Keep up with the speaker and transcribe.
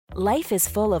Life is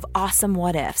full of awesome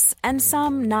what-ifs, and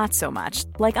some not so much,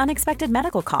 like unexpected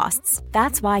medical costs.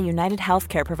 That's why United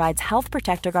Healthcare provides Health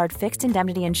Protector Guard fixed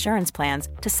indemnity insurance plans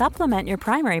to supplement your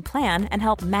primary plan and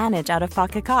help manage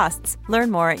out-of-pocket costs.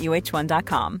 Learn more at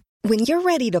uh1.com. When you're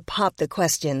ready to pop the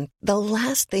question, the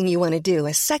last thing you want to do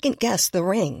is second-guess the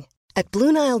ring. At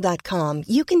BlueNile.com,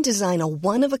 you can design a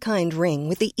one-of-a-kind ring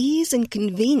with the ease and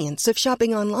convenience of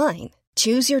shopping online.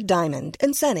 Choose your diamond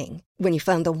and setting. When you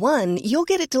find the one, you'll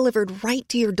get it delivered right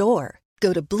to your door.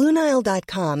 Go to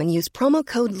BlueNile.com and use promo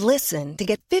code LISTEN to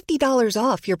get $50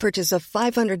 off your purchase of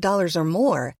 $500 or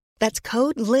more. That's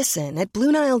code LISTEN at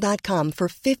BlueNile.com for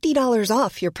 $50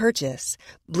 off your purchase.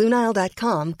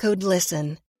 BlueNile.com, code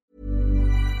LISTEN.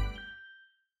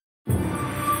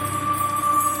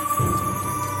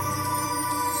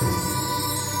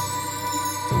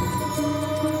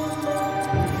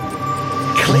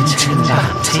 Clinton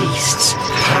Baptiste's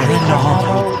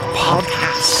Paranormal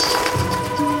Podcast.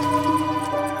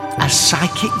 A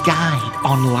psychic guide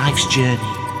on life's journey.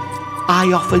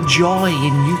 I offer joy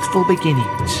in youthful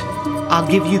beginnings. I'll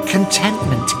give you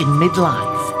contentment in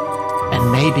midlife. And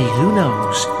maybe, who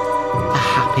knows, a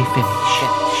happy finish.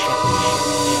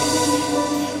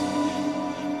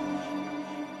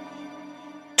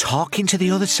 Talking to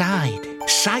the other side.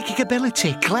 Psychic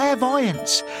ability,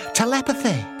 clairvoyance,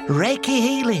 telepathy, Reiki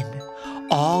healing.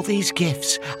 All these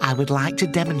gifts I would like to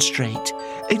demonstrate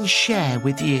and share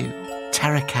with you.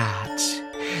 Tarot cards,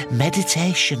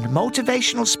 meditation,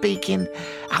 motivational speaking,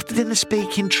 after dinner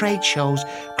speaking, trade shows,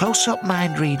 close-up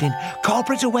mind reading,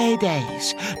 corporate away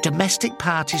days, domestic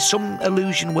parties, some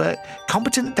illusion work,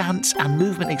 competent dance and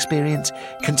movement experience,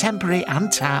 contemporary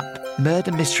and tap,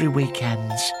 murder mystery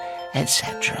weekends,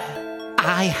 etc.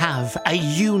 I have a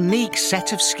unique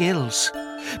set of skills.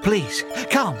 Please,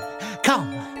 come,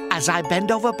 as I bend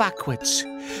over backwards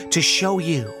to show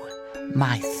you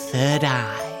my third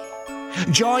eye.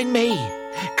 Join me,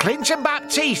 Clinton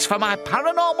Baptiste, for my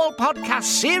Paranormal Podcast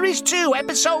Series 2,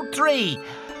 Episode 3,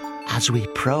 as we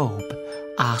probe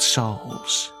our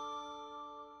souls.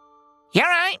 You're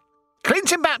right.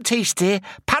 Clinton Baptiste here,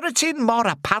 parroting more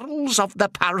apparels of the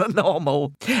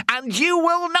paranormal, and you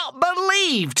will not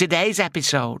believe today's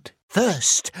episode.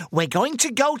 First, we're going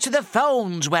to go to the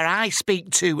phones where I speak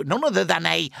to none other than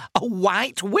a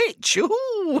white witch.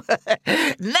 Ooh.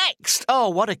 Next, oh,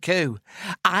 what a coup.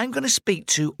 I'm going to speak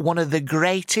to one of the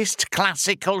greatest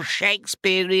classical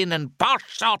Shakespearean and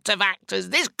posh sort of actors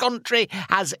this country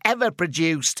has ever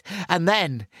produced. And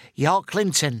then, your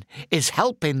Clinton is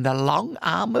helping the long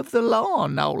arm of the law,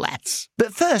 no less.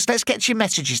 But first, let's get your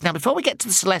messages. Now, before we get to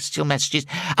the celestial messages,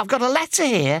 I've got a letter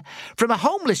here from a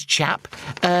homeless chap,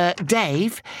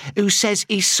 Dave, who says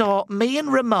he saw me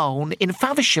and Ramon in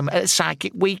Faversham at a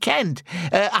psychic weekend.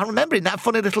 I remember in that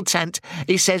funny little tent,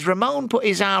 he says Ramon put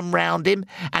his arm round him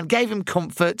and gave him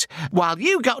comfort, while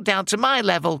you got down to my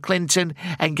level, Clinton,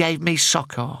 and gave me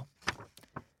succour.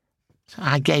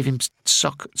 I gave him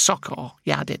succour.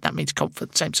 Yeah, I did. That means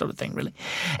comfort. Same sort of thing, really.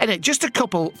 Anyway, just a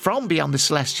couple from beyond the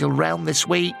celestial realm this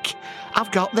week. I've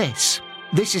got this.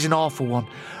 This is an awful one.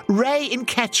 Ray in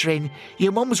Kettering,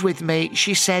 your mum's with me.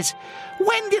 She says,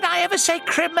 when did I ever say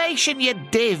cremation, you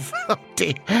div? Oh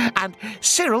dear. And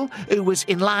Cyril, who was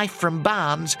in life from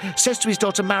Barnes, says to his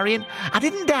daughter Marion, I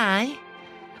didn't die.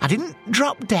 I didn't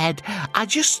drop dead. I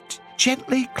just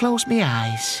gently closed my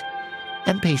eyes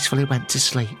and peacefully went to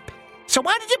sleep. So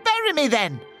why did you bury me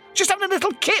then? Just having a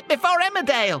little kip before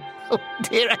Emmerdale. Oh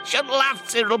dear, I shouldn't laugh,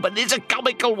 Cyril, but it's a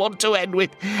comical one to end with.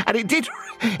 And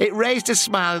it raised a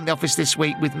smile in the office this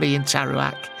week with me and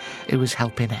Tarouac, who was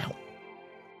helping out.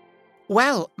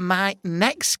 Well, my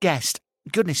next guest,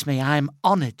 goodness me, I'm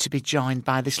honoured to be joined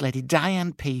by this lady,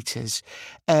 Diane Peters.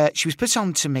 She was put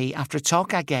on to me after a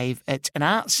talk I gave at an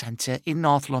arts centre in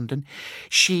North London.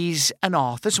 She's an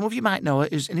author. Some of you might know her,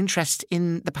 who's an interest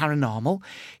in the paranormal.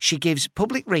 She gives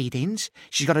public readings.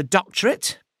 She's got a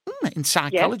doctorate in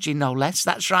psychology, no less.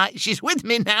 That's right. She's with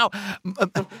me now.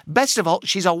 Best of all,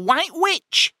 she's a white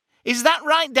witch. Is that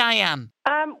right, Diane?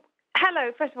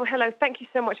 Hello. First of all, hello. Thank you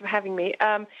so much for having me.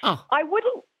 I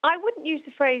wouldn't use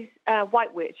the phrase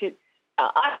white witch. It's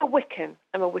I'm a Wiccan.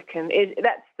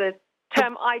 That's the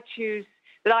term I choose,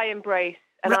 that I embrace,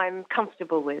 and I'm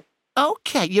comfortable with.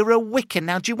 Okay, you're a Wiccan.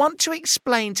 Now, do you want to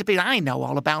explain to people, I know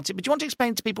all about it, but do you want to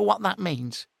explain to people what that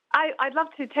means? I'd love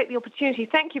to take the opportunity,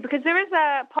 thank you, because there is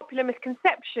a popular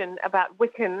misconception about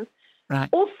Wiccans. Right.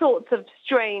 All sorts of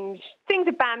strange things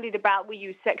are bandied about. We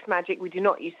use sex magic. We do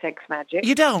not use sex magic.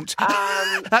 You don't?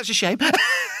 That's a shame.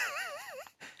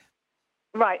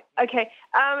 Right, okay.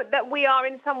 That we are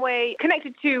in some way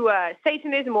connected to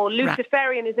Satanism or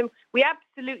Luciferianism. Right. We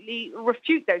absolutely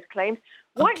refute those claims.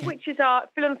 White witches are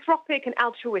philanthropic and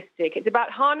altruistic. It's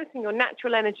about harnessing your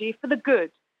natural energy for the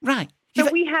good. Right. So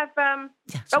we have the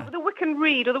Wiccan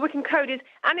Rede or the Wiccan Code is,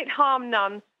 and it harm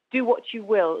none, do what you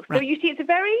will. So you see, it's a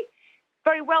very,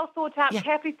 very well thought out,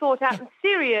 carefully thought out and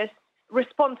serious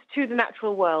response to the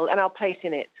natural world and our place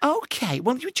in it. Okay,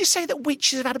 well, would you say that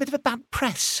witches have had a bit of a bad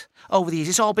press over the years?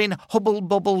 It's all been hubble,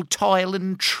 bubble, toil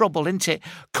and trouble, isn't it?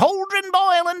 Cauldron,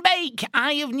 boil and bake,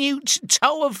 eye of newt,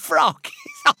 toe of frock.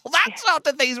 All that sort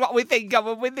of thing's what we think of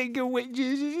when we think of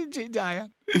witches, isn't it,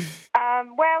 Diane?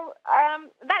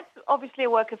 That's obviously a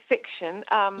work of fiction.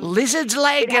 Lizard's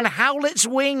leg and howlet's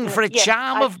wing for a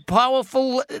charm of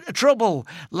powerful trouble.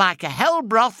 Like a hell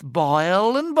broth,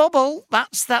 boil and bubble.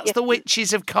 That's the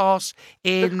witches, of course,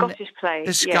 in the Scottish play.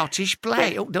 The Scottish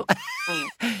play. Oh,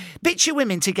 picture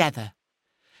women together.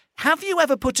 Have you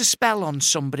ever put a spell on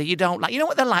somebody you don't like? You know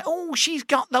what they're like? Oh, she's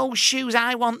got those shoes.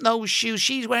 I want those shoes.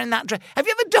 She's wearing that dress. Have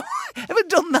you ever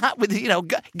done that with,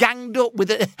 ganged up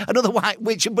with another white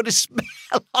witch and put a spell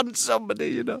on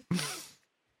somebody,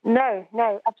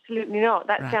 No, absolutely not.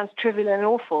 That sounds trivial and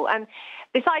awful. And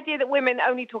this idea that women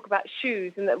only talk about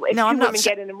shoes and that if two women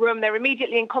get in a room, they're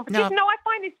immediately in competition. No, I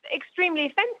find this extremely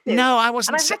offensive. No, I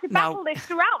wasn't. And I've had to battle this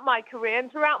throughout my career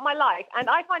and throughout my life. And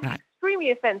I find it extremely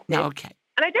offensive. No, okay.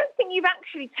 And I don't think you've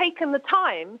actually taken the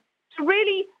time to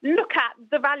really look at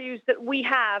the values that we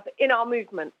have in our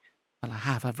movement. Well, I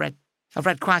have. I've read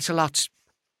quite a lot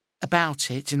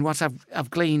about it, and what I've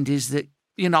gleaned is that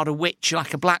you're not a witch. You're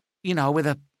like a black, with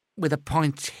a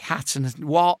pointy hat and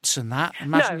warts and that.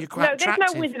 Imagine you're quite attractive.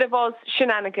 There's no Wizard of Oz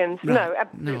shenanigans. Right. No,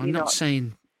 absolutely not. No, I'm not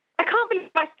saying. I can't believe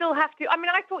I still have to. I mean,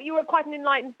 I thought you were quite an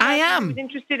enlightened person. I am. Who's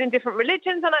interested in different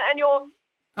religions, and you're.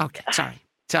 Okay, sorry.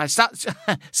 So I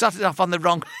started off on the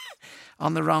wrong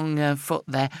foot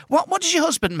there. What does your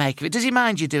husband make of it? Does he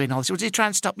mind you doing all this? Or does he try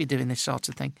and stop you doing this sort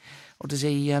of thing? Or does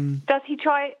he... Does he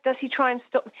try and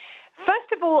stop...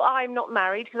 First of all, I'm not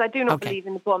married because I do not believe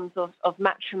in the bonds of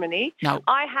matrimony. No.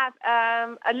 I have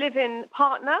a live-in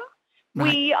partner.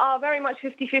 Right. We are very much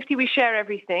 50-50. We share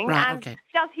everything. Right, and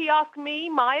does he ask me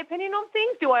my opinion on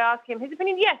things? Do I ask him his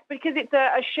opinion? Yes, because it's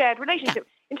a shared relationship.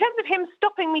 Yeah. In terms of him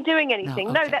stopping me doing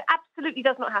anything, no, that absolutely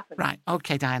does not happen. Right,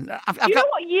 okay, Diane. Do you know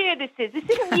what year this is? This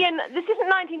isn't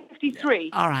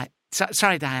 1953. All right.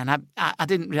 Sorry, Diane. I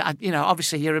didn't.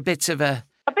 Obviously, you're a bit of a.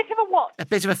 A bit of a what? A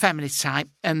bit of a feminist type,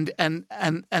 and a bit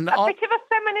of a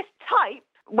feminist type.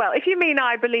 Well, if you mean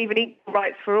I believe in equal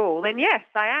rights for all, then yes,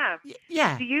 I am.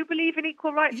 Yeah. Do you believe in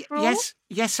equal rights for all?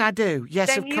 Yes, I do. Yes,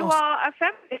 then of course. Then you are a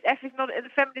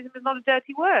feminist. Feminism is not a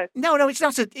dirty word. No, it's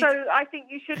not. So I think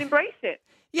you should embrace it.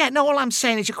 Yeah, no, all I'm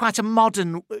saying is you're quite a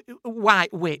modern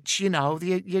white witch,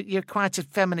 You're quite a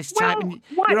feminist type. Well,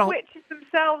 white witches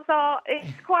themselves are,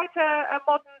 it's quite a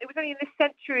modern, it was only in the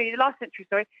last century,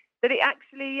 that it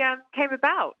actually came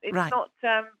about. It's not,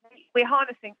 we're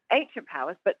harnessing ancient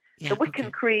powers, but the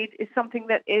Wiccan Creed is something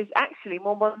that is actually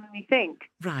more modern than you think.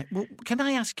 Right. Well, can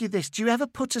I ask you this? Do you ever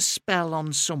put a spell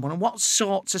on someone? And what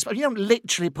sorts of spells? You don't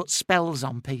literally put spells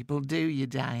on people, do you,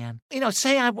 Diane?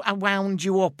 Say I wound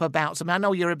you up about something. I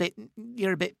know you're a bit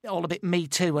Me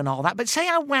Too and all that, but say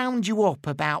I wound you up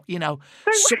about,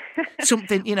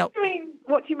 something,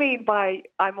 What do you mean by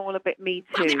I'm all a bit Me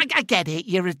Too? I get it.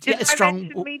 You're a Did strong... I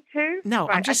mention Me Too? No,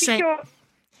 right. I'm just saying...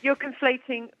 You're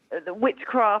conflating the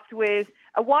witchcraft with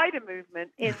a wider movement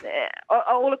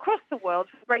all across the world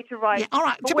for greater rights. Yeah, all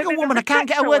right, typical woman, I can't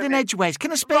get a word in edgeways.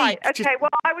 Can I speak? Right, okay, well,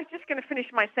 I was just going to finish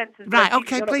my sentence. Right,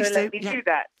 okay, please do. Let me do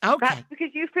that. Okay. Perhaps because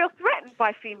you feel threatened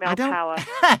by female power.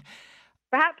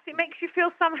 Perhaps it makes you feel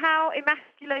somehow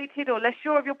emasculated or less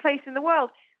sure of your place in the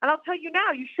world. And I'll tell you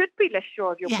now, you should be less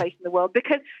sure of your place in the world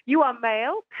because you are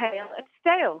male, pale, and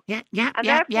stale. And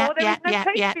therefore, there is no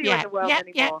place for you in the world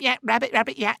anymore. Rabbit,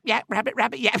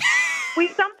 rabbit. We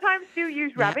sometimes do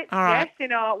use rabbits, yes,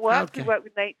 in our work. Okay. We work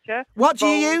with nature. What do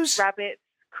you use? Rabbits,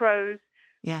 crows.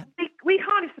 Yeah. We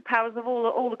harness the powers of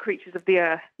all the creatures of the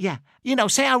earth. Yeah.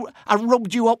 Say I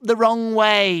rubbed you up the wrong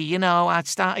way. I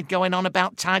started going on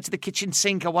about tied to the kitchen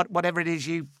sink or whatever it is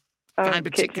you find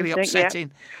particularly upsetting.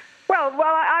 Yeah. Well,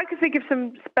 I could think of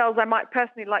some spells I might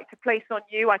personally like to place on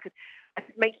you. I could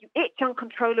make you itch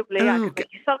uncontrollably. I could make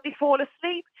you suddenly fall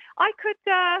asleep. I could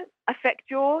affect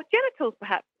your genitals,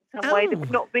 perhaps, in some way that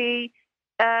would not be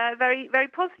very, very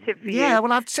positive for you. Yeah,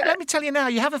 well, let me tell you now,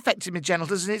 you have affected my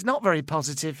genitals, and it's not very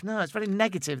positive. No, it's very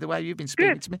negative, the way you've been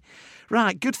speaking to me.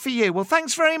 Right, good for you. Well,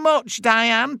 thanks very much,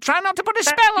 Diane. Try not to put a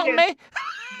spell on me.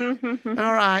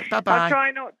 All right, bye-bye. I'll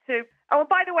try not to. Oh,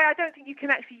 by the way, I don't think you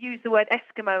can actually use the word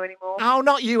Eskimo anymore. Oh,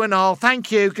 not you and all. Thank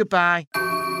you. Goodbye.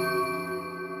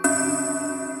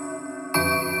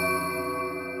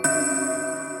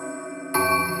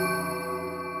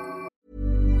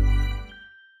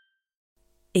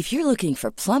 If you're looking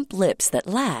for plump lips that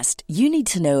last, you need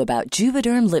to know about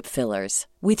Juvederm lip fillers.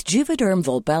 With Juvederm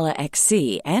Volbella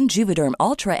XC and Juvederm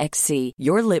Ultra XC,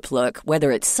 your lip look, whether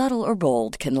it's subtle or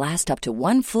bold, can last up to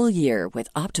 1 full year with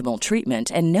optimal treatment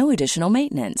and no additional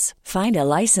maintenance. Find a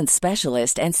licensed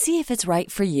specialist and see if it's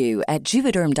right for you at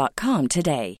Juvederm.com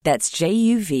today. That's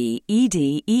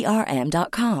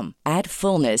JUVEDERM.com. Add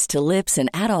fullness to lips in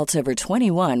adults over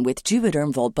 21 with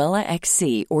Juvederm Volbella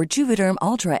XC or Juvederm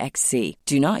Ultra XC.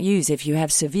 Do not use if you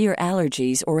have severe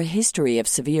allergies or a history of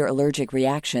severe allergic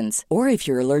reactions, or if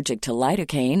you're allergic to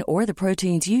lidocaine or the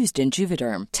proteins used in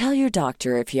Juvederm. Tell your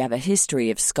doctor if you have a history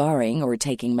of scarring or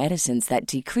taking medicines that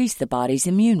decrease the body's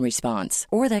immune response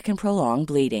or that can prolong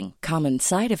bleeding. Common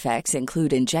side effects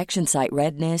include injection site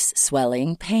redness,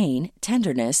 swelling, pain,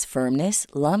 tenderness, firmness,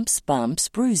 lumps, bumps,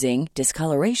 bruising,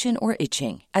 discoloration, or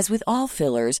itching. As with all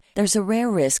fillers, there's a rare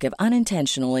risk of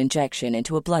unintentional injection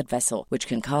into a blood vessel, which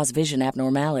can cause vision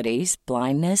abnormalities,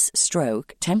 blindness,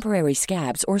 stroke, temporary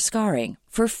scabs, or scarring.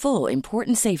 For full,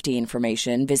 important safety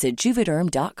information, visit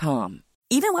Juvederm.com.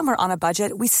 Even when we're on a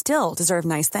budget, we still deserve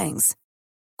nice things.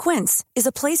 Quince is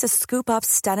a place to scoop up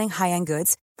stunning high-end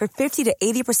goods for 50 to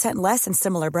 80% less than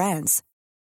similar brands.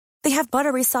 They have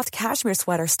buttery soft cashmere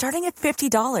sweaters starting at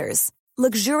 $50,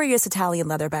 luxurious Italian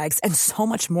leather bags, and so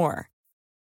much more.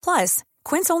 Plus,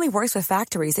 Quince only works with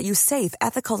factories that use safe,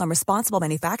 ethical, and responsible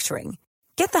manufacturing.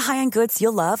 Get the high-end goods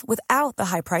you'll love without the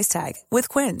high price tag with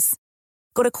Quince.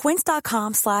 Go to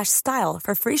quince.com/style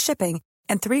for free shipping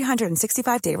and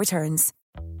 365-day returns.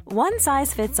 One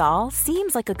size fits all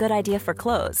seems like a good idea for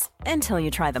clothes until you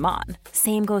try them on.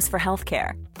 Same goes for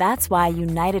healthcare. That's why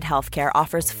United Healthcare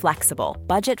offers flexible,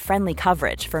 budget-friendly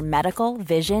coverage for medical,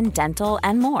 vision, dental,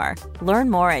 and more.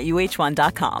 Learn more at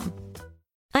uh1.com.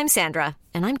 I'm Sandra,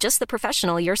 and I'm just the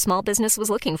professional your small business was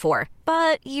looking for.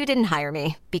 But you didn't hire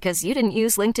me because you didn't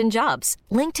use LinkedIn Jobs.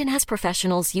 LinkedIn has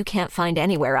professionals you can't find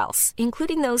anywhere else,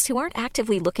 including those who aren't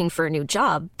actively looking for a new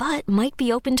job, but might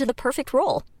be open to the perfect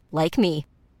role, like me.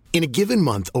 In a given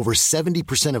month, over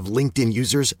 70% of LinkedIn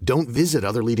users don't visit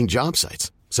other leading job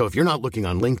sites. So if you're not looking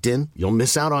on LinkedIn, you'll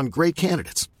miss out on great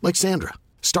candidates, like Sandra.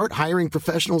 Start hiring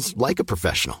professionals like a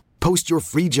professional. Post your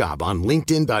free job on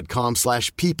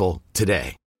linkedin.com/people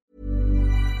today.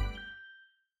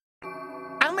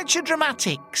 Amateur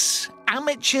dramatics.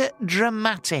 Amateur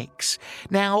dramatics.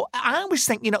 Now, I always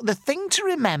think, the thing to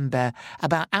remember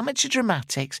about amateur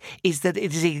dramatics is that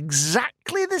it is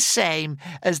exactly the same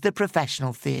as the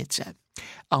professional theatre.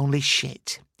 Only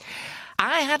shit.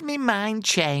 I had my mind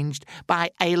changed by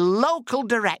a local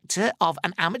director of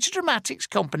an amateur dramatics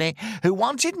company who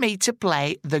wanted me to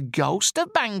play the Ghost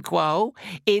of Banquo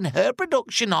in her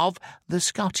production of the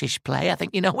Scottish play. I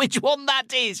think you know which one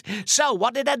that is. So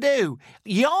what did I do?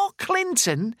 Your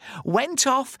Clinton went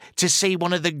off to see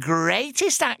one of the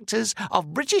greatest actors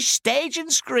of British stage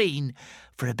and screen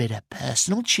for a bit of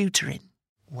personal tutoring.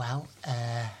 Well,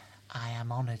 I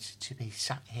am honoured to be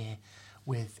sat here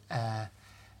with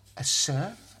a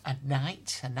sir, a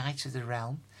knight of the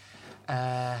realm,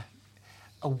 a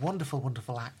wonderful,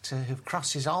 wonderful actor who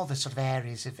crosses all the sort of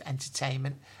areas of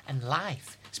entertainment and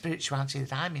life, spirituality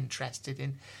that I'm interested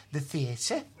in, the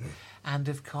theatre, and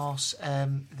of course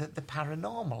the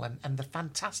paranormal and the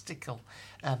fantastical,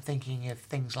 thinking of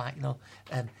things like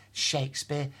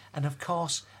Shakespeare, and of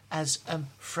course as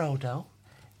Frodo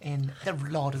in The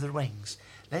Lord of the Rings.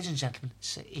 Ladies and gentlemen,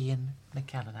 Sir Ian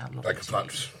McKellen. Thank you for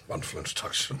that wonderful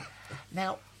introduction.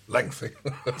 Now... Lengthy.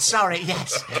 Sorry,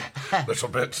 yes. Little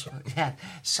bit. Yeah.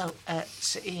 So,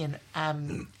 Sir Ian,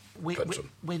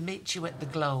 we meet you at the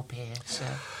Globe here, sir.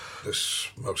 This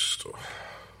most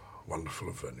wonderful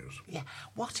of venues. Yeah.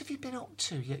 What have you been up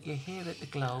to? You're here at the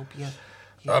Globe.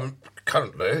 I'm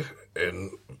currently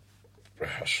in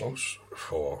rehearsals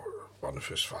for one of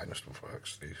his finest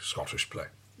works, the Scottish play.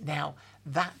 Now,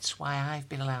 that's why I've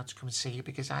been allowed to come and see you,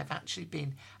 because I've actually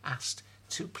been asked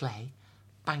to play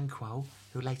Banquo,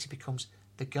 who later becomes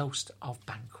the Ghost of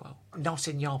Banquo. Not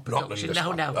in your production.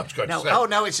 Not in this no. That's going to say. Oh,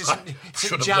 no, it's St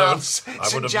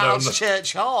Giles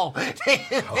Church Hall.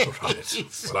 Oh, right.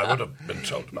 Well, I would have been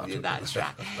told about it. That's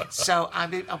right. So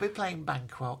I'll be playing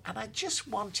Banquo, and I just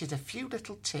wanted a few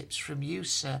little tips from you,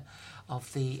 sir,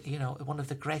 of the, one of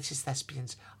the greatest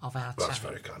thespians of our time. That's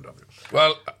very kind of you.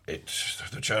 Well,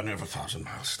 the journey of 1,000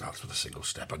 miles starts with a single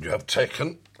step, and you have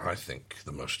taken, I think,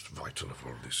 the most vital of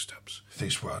all these steps.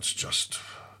 These words just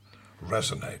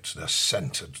resonate, they're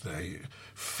centred, they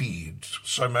feed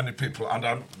so many people, and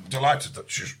I'm delighted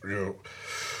that you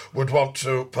would want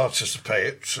to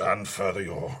participate and further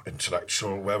your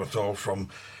intellectual wherewithal from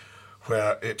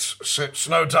where it sits,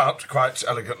 no doubt, quite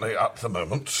elegantly at the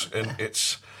moment in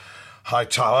its high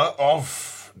tower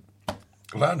of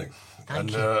learning.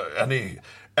 Thank and you.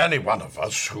 any one of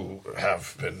us who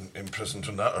have been imprisoned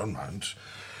in their own mind,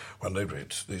 when they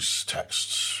read these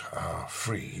texts, are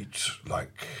freed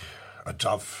like a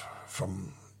dove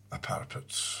from a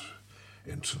parapet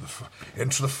into the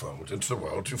fold, into the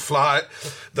world. You fly,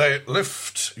 they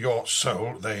lift your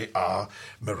soul, they are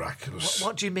miraculous.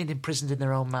 What do you mean imprisoned in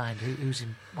their own mind?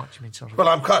 What do you mean, sort of? Well,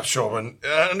 I'm quite sure when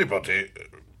anybody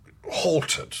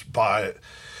halted by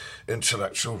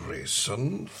intellectual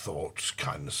reason, thought,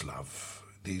 kindness, love,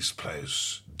 these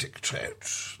plays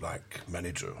dictate, like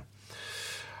many do.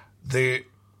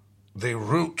 The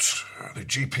route, the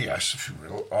GPS, if you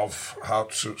will, of how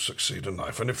to succeed in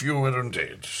life. And if you were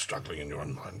indeed struggling in your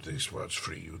own mind, these words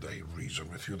free you, they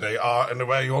reason with you. They are, in a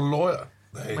way, your lawyer.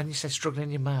 When you say struggling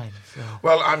in your mind? So.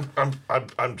 Well,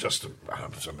 I'm just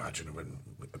imagining when,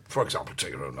 for example,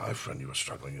 take your own life, when you were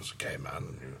struggling as a gay man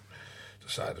and you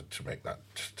decided to make that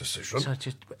decision. So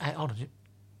just, hold on,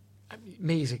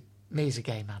 me as a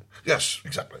gay man? Yes,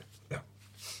 exactly, yeah.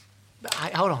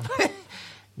 Hold on.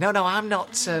 No, I'm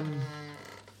not.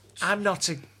 I'm not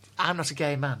a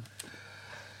gay man.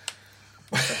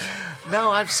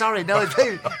 No, I'm sorry. No, it's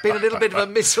been a little bit of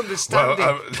a misunderstanding.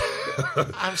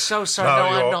 Well, I'm so sorry. No,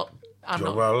 I'm not. I'm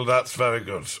not. Well, that's very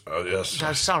good. Yes.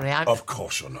 No, sorry. Of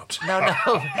course you're not. No.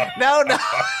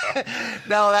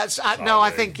 That's no. I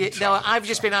think it. No, I've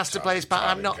just been asked to play this part.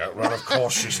 I'm not. Well, of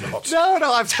course she's not.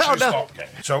 No. She's not gay.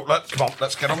 So come on.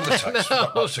 Let's get on with the text. We've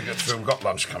got lots to get through. We've got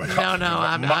lunch coming up. No.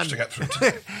 I'm much to get through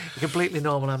today. Completely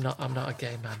normal. I'm not a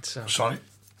gay man. So. Sorry.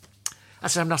 I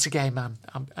said I'm not a gay man.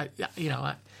 I'm a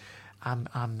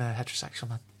heterosexual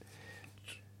man.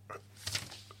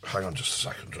 Hang on just a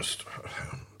second. Just hang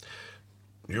on.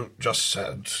 You just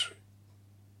said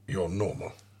you're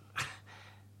normal.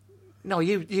 No,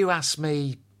 you asked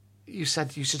me. You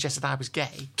suggested I was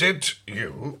gay. Did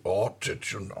you or did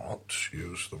you not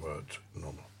use the word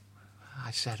normal?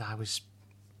 I said I was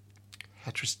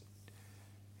heterosexual.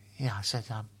 Yeah, I said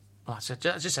I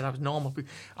just said I was normal.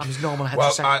 I was normal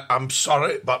heterosexual. Well, I'm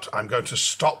sorry, but I'm going to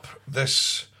stop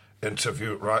this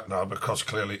interview right now because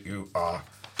clearly you are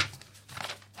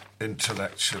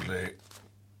intellectually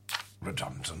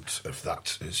redundant, if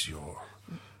that is your...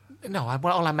 No,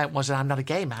 all I meant was that I'm not a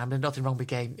gay man. There's nothing wrong with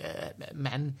gay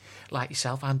men like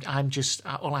yourself. I'm just...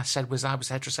 all I said was I was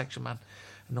a heterosexual man.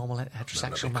 A normal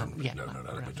heterosexual man. We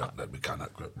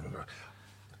cannot...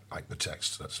 Like the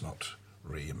text, let's not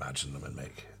reimagine them and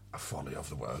make a folly of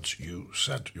the words. You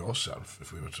said yourself,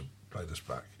 if we were to play this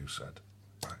back, you said,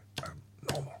 I am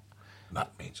normal. And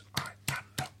that means I am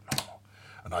not normal.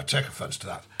 And I take offence to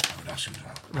that. I would ask you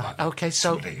to right. Okay,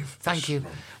 so leave. Thank you.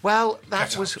 Well,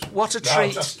 that was what a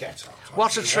treat. Just get out.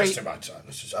 What a treat. Wasting my time.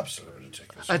 This is absolutely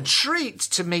ridiculous. A treat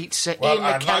to meet Sir Ian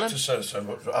McKellen. I'd like to say so,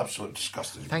 but absolutely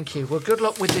disgusting. Thank you. Well, good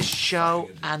luck with this show,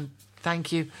 and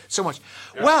thank you so much.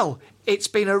 Yeah. Well, it's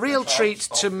been a real treat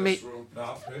to meet.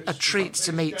 A treat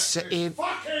to meet Sir Ian.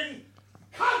 Fucking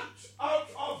cunt out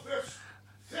of this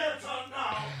theatre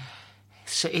now.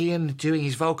 Sir Ian doing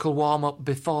his vocal warm-up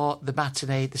before the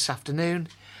matinee this afternoon.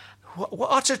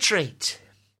 What a treat.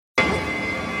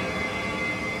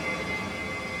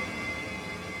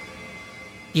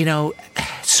 You know,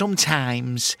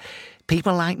 sometimes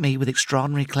people like me with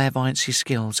extraordinary clairvoyancy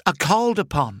skills are called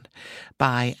upon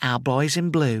by our boys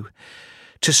in blue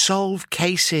to solve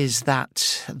cases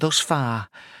that, thus far,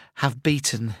 have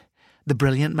beaten the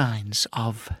brilliant minds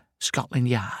of Scotland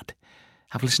Yard.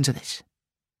 Have a listen to this.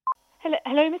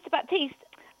 Hello, Mr. Baptiste.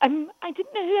 I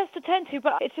didn't know who else to turn to,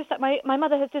 but it's just that my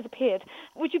mother has disappeared.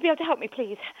 Would you be able to help me,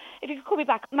 please? If you could call me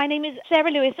back. My name is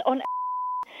Sarah Lewis on...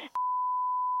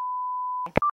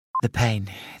 The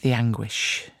pain, the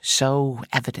anguish, so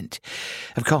evident.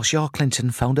 Of course, your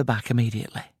Clinton phoned her back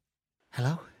immediately.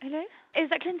 Hello? Hello? Is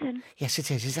that Clinton? Yes,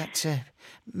 it is. Is that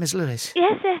Ms. Lewis?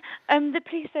 Yes, sir. The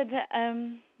police said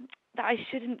that I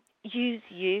shouldn't use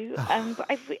you, but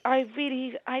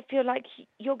I feel like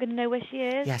you're going to know where she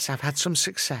is. Yes, I've had some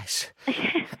success.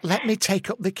 Let me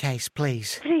take up the case,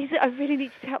 please. Please, I really need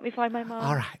you to help me find my mum.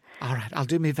 All right. I'll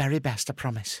do my very best, I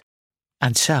promise.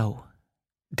 And so,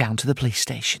 down to the police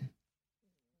station.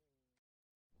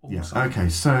 Yes, okay,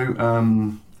 so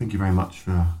thank you very much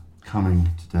for coming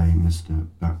today, Mr.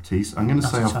 Baptiste. I'm going to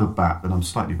say off the bat that I'm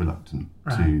slightly reluctant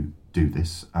to do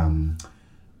this. I'm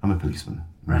a policeman.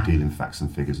 We deal in facts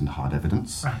and figures and hard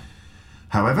evidence. Right.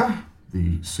 However,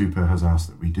 The super has asked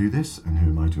that we do this, and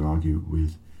who am I to argue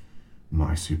with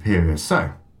my superior?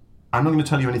 So, I'm not going to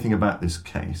tell you anything about this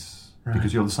case,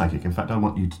 because you're the psychic. In fact, I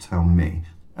want you to tell me,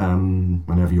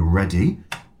 whenever you're ready.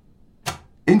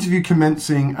 Interview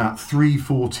commencing at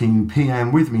 3:14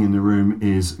 p.m. With me in the room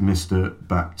is Mr.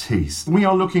 Baptiste. We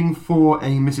are looking for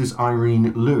a Mrs.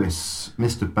 Irene Lewis.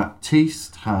 Mr.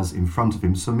 Baptiste has in front of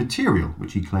him some material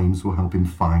which he claims will help him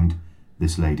find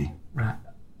this lady. Right.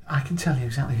 I can tell you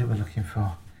exactly who we're looking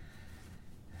for.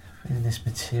 In this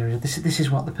material. This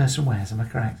is what the person wears, am I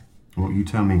correct? Well, you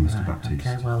tell me, Mr. Baptiste.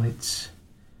 Okay, well, it's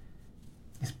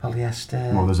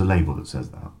polyester. Well, there's a label that says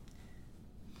that.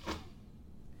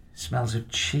 Smells of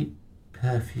cheap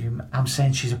perfume. I'm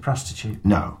saying she's a prostitute.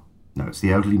 No, it's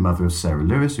the elderly mother of Sarah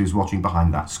Lewis who's watching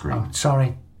behind that screen. Oh,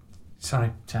 sorry,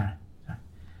 Sarah. Sorry.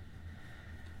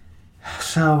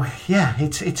 So, yeah,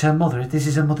 it's her mother. This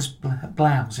is her mother's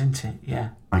blouse, isn't it? Yeah.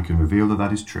 I can reveal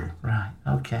that is true. Right,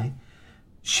 okay.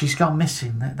 She's gone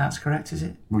missing, that's correct, is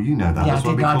it? Well, you know that. Yeah, that's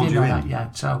why we called you in. That, yeah,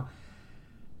 so...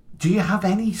 Do you have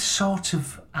any sort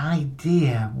of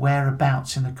idea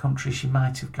whereabouts in the country she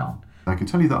might have gone? I can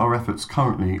tell you that our efforts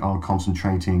currently are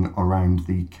concentrating around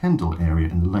the Kendal area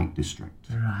in the Lake District.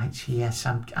 Right, yes,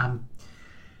 I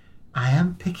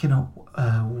am picking up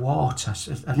water.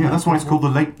 Yeah, that's why it's called the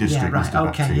Lake District, yeah, right, Mr.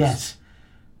 okay, Baptiste. Yes.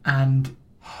 And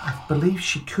I believe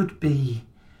she could be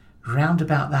round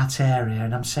about that area,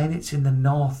 and I'm saying it's in the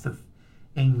north of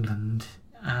England,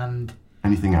 and...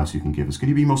 Anything else you can give us? Can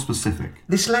you be more specific?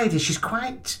 This lady, she's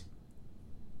around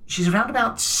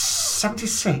about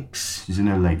 76. She's in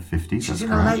her late 50s, She's in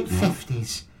her late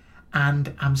 50s.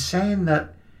 And I'm saying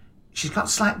that she's got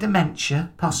slight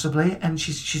dementia, possibly, and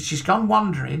she's gone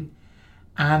wandering,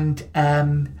 and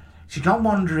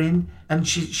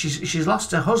she's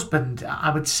lost her husband,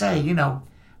 I would say,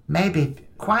 maybe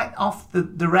quite off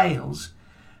the rails.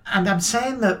 And I'm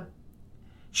saying that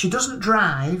she doesn't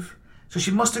drive, so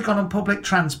she must have gone on public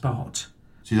transport.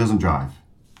 She doesn't drive.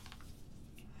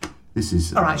 This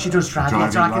is... All right, she does drive,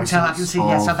 yes, so I can see,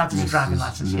 yes, that is a driving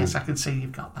licence, yes, I can see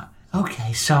you've got that.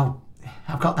 Okay, so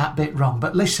I've got that bit wrong,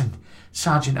 but listen,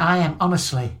 Sergeant, I've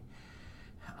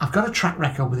got a track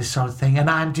record with this sort of thing, and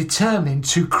I'm determined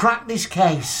to crack this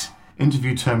case.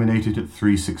 Interview terminated at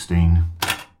 3:16.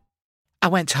 I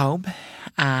went home,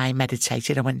 I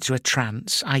meditated, I went into a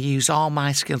trance, I used all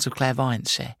my skills of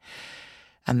clairvoyancy,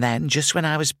 and then, just when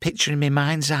I was picturing in my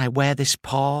mind's eye where this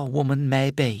poor woman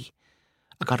may be,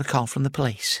 I got a call from the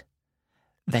police.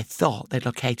 They thought they'd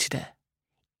located her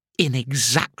in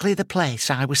exactly the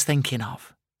place I was thinking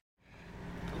of.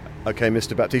 OK,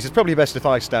 Mr. Baptiste, it's probably best if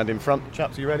I stand in front.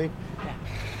 Chaps, are you ready?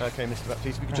 Yeah. OK, Mr.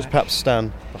 Baptiste, if you could just perhaps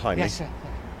stand behind me. Yes, sir.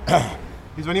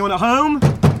 Is there anyone at home?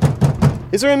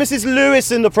 Is there a Mrs.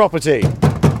 Lewis in the property?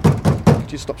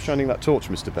 Could you stop shining that torch,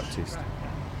 Mr. Baptiste?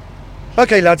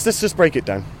 OK, lads, let's just break it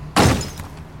down.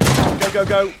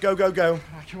 Go.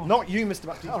 Right, not you, Mr.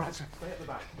 Baptiste. All right, sir. Stay at the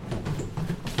back.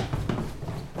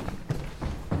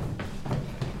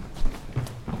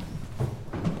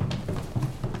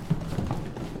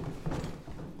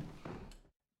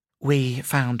 We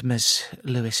found Miss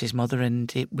Lewis's mother,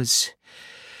 and it was...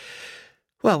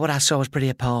 Well, what I saw was pretty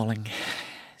appalling.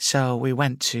 So we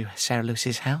went to Sarah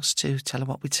Lewis's house to tell her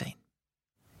what we'd seen.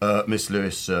 Miss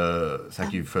Lewis,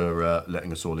 thank you for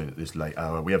letting us all in at this late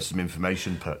hour. We have some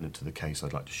information pertinent to the case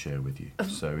I'd like to share with you.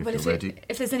 So if you're ready...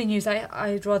 If there's any news,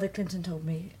 I'd rather Clinton told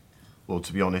me. Well,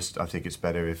 to be honest, I think it's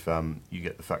better if you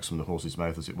get the facts from the horse's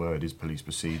mouth, as it were. It is police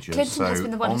procedure. Clinton has been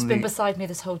the one who's been beside me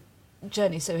this whole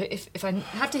journey, so if I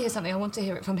have to hear something, I want to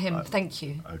hear it from him. Thank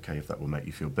you. OK, if that will make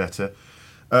you feel better.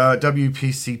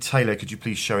 WPC Taylor, could you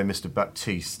please show him Mr.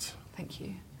 Baptiste? Thank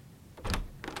you.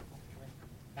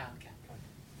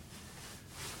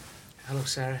 Hello,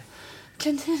 Sarah.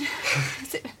 Clinton,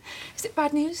 is it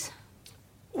bad news?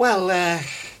 Well,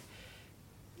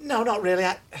 no, not really.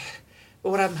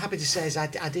 What I'm happy to say is I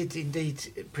did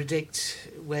indeed predict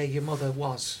where your mother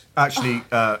was. Actually,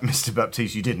 Mr.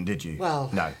 Baptiste, you didn't, did you?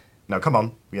 Well... No, come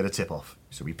on. We had a tip-off.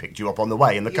 So we picked you up on the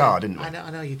way in the car, didn't we? I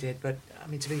know you did, but, I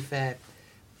mean, to be fair,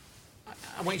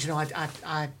 I want you to know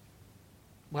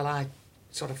I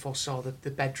sort of foresaw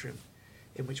the bedroom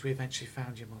in which we eventually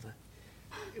found your mother.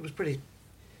 It was pretty... It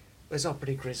was all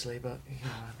pretty grisly, but, you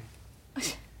know what I mean.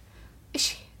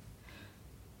 Is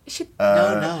she...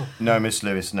 No. No, Miss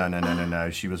Lewis, no.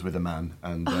 She was with a man,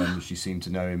 and she seemed to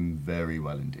know him very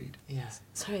well indeed. Yes.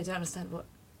 Sorry, I don't understand what...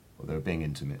 Well, they were being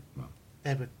intimate. Well.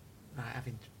 They were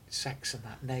having sex and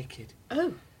that naked.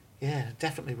 Oh. Yeah,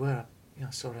 definitely were. You know,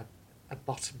 I saw a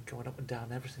bottom going up and down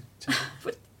and everything.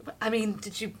 But, I mean,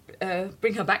 did you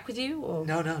bring her back with you, or...?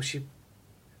 No, she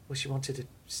wanted to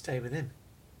stay with him.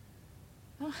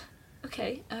 Oh,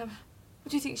 okay. What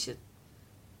do you think she's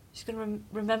going to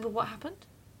remember what happened?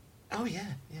 Oh,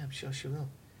 yeah, I'm sure she will.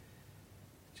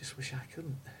 Just wish I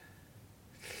couldn't.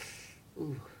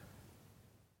 Ooh.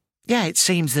 Yeah, it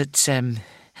seems that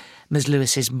Ms.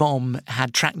 Lewis's mum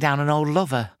had tracked down an old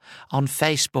lover on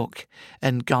Facebook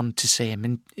and gone to see him.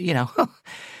 And,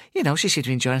 she seemed to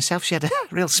be enjoying herself. She had a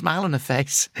real smile on her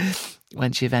face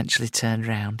when she eventually turned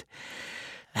round.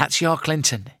 That's your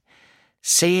Clinton.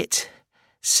 See it,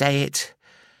 say it,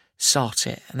 sort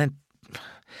it, and then,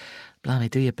 blimey,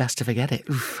 do your best to forget it.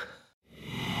 Oof.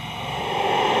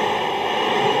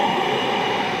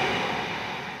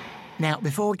 Now,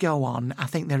 before we go on, I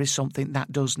think there is something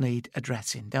that does need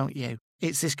addressing, don't you?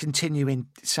 It's this continuing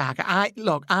saga.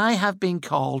 I have been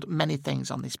called many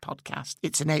things on this podcast.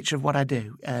 It's the nature of what I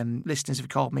do. Listeners have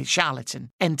called me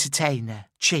charlatan, entertainer,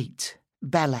 cheat,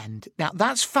 bellend. Now,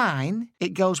 that's fine.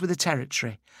 It goes with the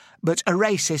territory. But a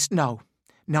racist, no.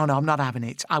 No, I'm not having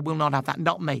it. I will not have that.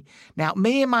 Not me. Now,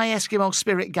 me and my Eskimo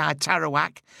spirit guide,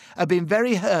 Tarawak, have been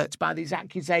very hurt by these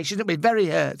accusations. I've been very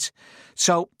hurt.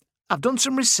 So I've done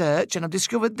some research and I've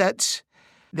discovered that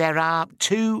there are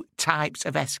two types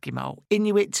of Eskimo,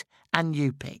 Inuit and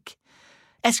Yupik.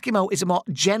 Eskimo is a more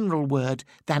general word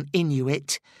than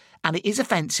Inuit, and it is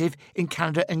offensive in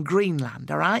Canada and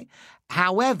Greenland, all right?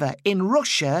 However, in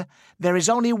Russia, there is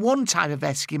only one type of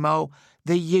Eskimo,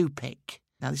 the Yupik.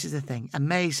 Now, this is the thing.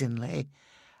 Amazingly,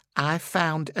 I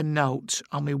found a note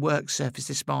on my work surface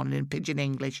this morning in Pidgin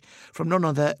English from none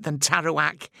other than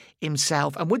Tarawak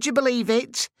himself. And would you believe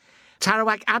it?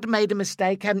 Tarawak had made a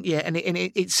mistake, hadn't you? And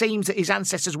it seems that his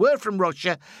ancestors were from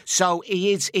Russia, so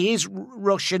he is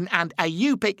Russian and a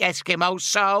Yupik Eskimo.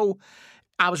 So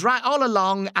I was right all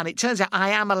along, and it turns out I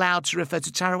am allowed to refer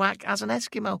to Tarawak as an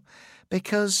Eskimo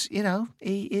because,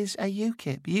 he is a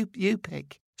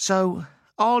Yupik. So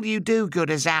all you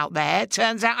do-gooders out there,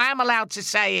 turns out I am allowed to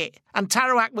say it. And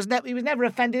Tarawak was never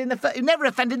offended in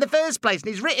the first place.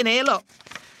 And he's written here, look.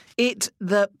 It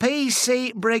the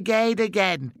PC Brigade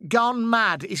again. Gone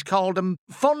mad, he's called them.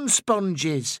 Fun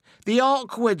sponges. The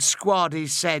awkward squad, he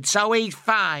said. So he's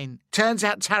fine. Turns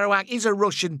out Tarawak is a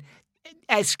Russian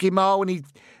Eskimo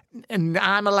and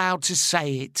I'm allowed to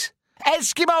say it.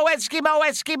 Eskimo, Eskimo,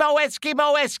 Eskimo,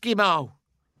 Eskimo, Eskimo.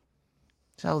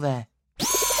 So there.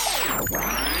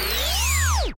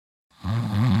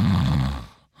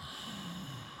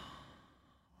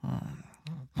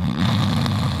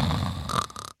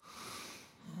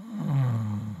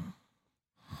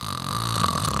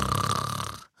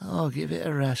 Oh, give it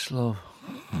a rest, love.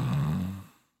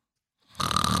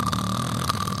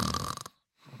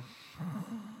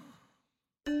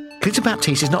 Clinton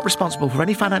Baptiste is not responsible for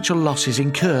any financial losses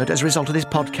incurred as a result of this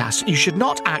podcast. You should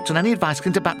not act on any advice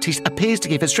Clinton Baptiste appears to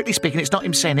give, and strictly speaking, it's not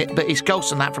him saying it, but it's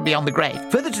ghosts and that from beyond the grave.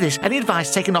 Further to this, any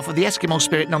advice taken off of the Eskimo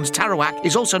spirit known as Tarawak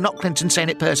is also not Clinton saying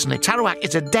it personally. Tarawak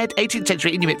is a dead 18th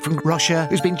century Inuit from Russia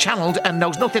who's been channeled and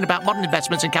knows nothing about modern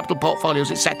investments and capital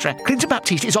portfolios, etc. Clinton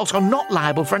Baptiste is also not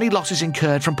liable for any losses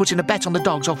incurred from putting a bet on the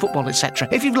dogs or football, etc.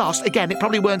 If you've lost, again, it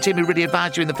probably weren't him who really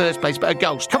advised you in the first place, but a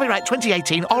ghost. Copyright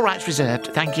 2018, all rights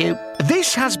reserved. Thank you.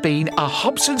 This has been a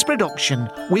Hobson's production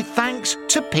with thanks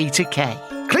to Peter Kay.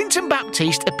 Clinton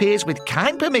Baptiste appears with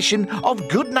kind permission of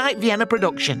Goodnight Vienna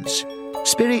Productions.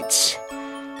 Spirits,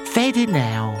 fading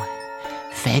now,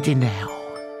 fading now.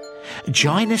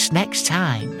 Join us next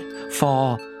time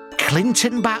for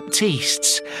Clinton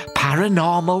Baptiste's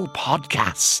Paranormal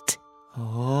Podcast.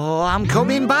 Oh, I'm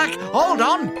coming back. Hold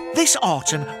on. This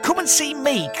autumn, come and see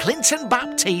me, Clinton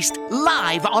Baptiste,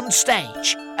 live on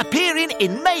stage. Appearing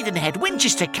in Maidenhead,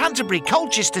 Winchester, Canterbury,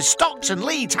 Colchester, Stockton,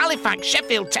 Leeds, Halifax,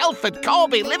 Sheffield, Telford,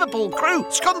 Corby, Liverpool, Crewe,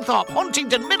 Scunthorpe,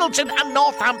 Huntingdon, Middleton and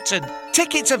Northampton.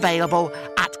 Tickets available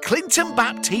at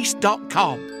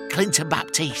clintonbaptiste.com. Clinton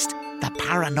Baptiste, the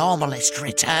paranormalist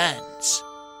returns.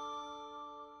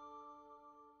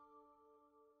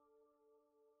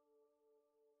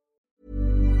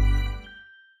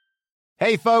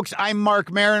 Hey, folks, I'm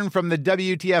Mark Maron from the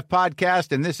WTF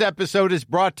Podcast, and this episode is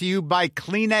brought to you by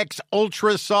Kleenex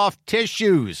Ultra Soft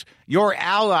Tissues, your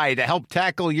ally to help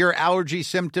tackle your allergy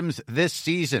symptoms this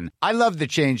season. I love the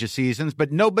change of seasons,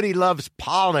 but nobody loves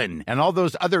pollen and all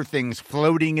those other things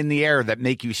floating in the air that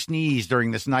make you sneeze during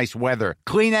this nice weather.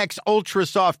 Kleenex Ultra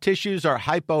Soft Tissues are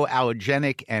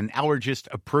hypoallergenic and allergist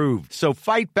approved, so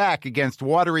fight back against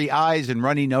watery eyes and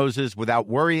runny noses without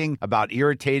worrying about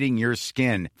irritating your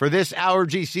skin. For this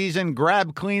allergy season,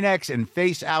 grab Kleenex and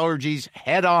face allergies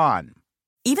head on.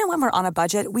 Even when we're on a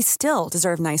budget, we still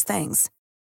deserve nice things.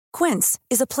 Quince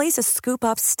is a place to scoop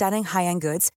up stunning high-end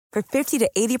goods for 50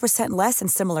 to 80% less than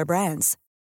similar brands.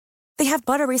 They have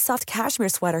buttery soft cashmere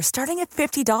sweaters starting at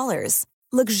 $50,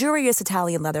 luxurious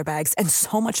Italian leather bags, and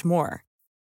so much more.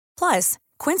 Plus,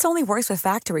 Quince only works with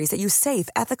factories that use safe,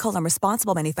 ethical, and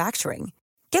responsible manufacturing.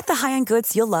 Get the high-end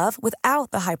goods you'll love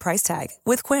without the high price tag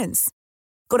with Quince.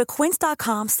 Go to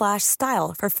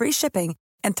quince.com/style for free shipping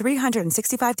and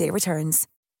 365-day returns.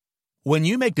 When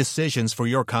you make decisions for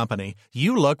your company,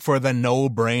 you look for the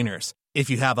no-brainers. If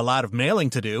you have a lot of mailing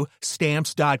to do,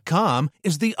 Stamps.com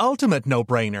is the ultimate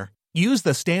no-brainer. Use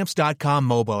the Stamps.com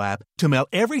mobile app to mail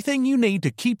everything you need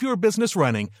to keep your business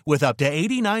running with up to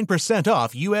 89%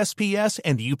 off USPS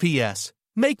and UPS.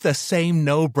 Make the same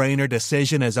no-brainer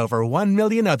decision as over 1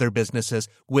 million other businesses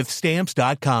with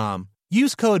Stamps.com.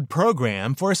 Use code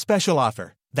PROGRAM for a special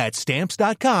offer. That's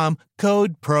Stamps.com,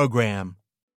 code PROGRAM.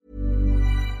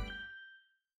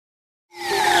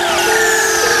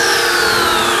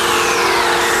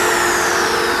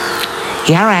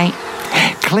 Yeah, right.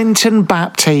 Clinton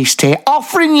Baptiste here,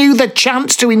 offering you the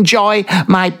chance to enjoy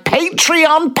my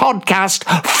Patreon podcast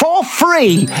for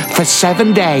free for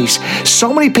 7 days.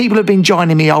 So many people have been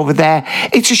joining me over there.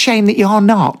 It's a shame that you're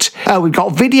not. We've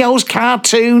got videos,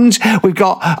 cartoons, we've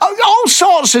got all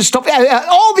sorts of stuff,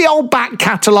 all the old back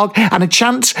catalogue, and a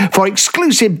chance for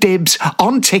exclusive dibs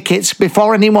on tickets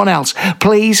before anyone else.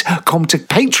 Please come to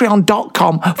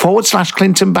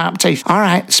patreon.com/Clinton Baptiste. All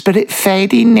right, spirit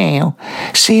fading now.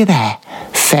 See you there.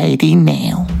 Fading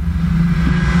now.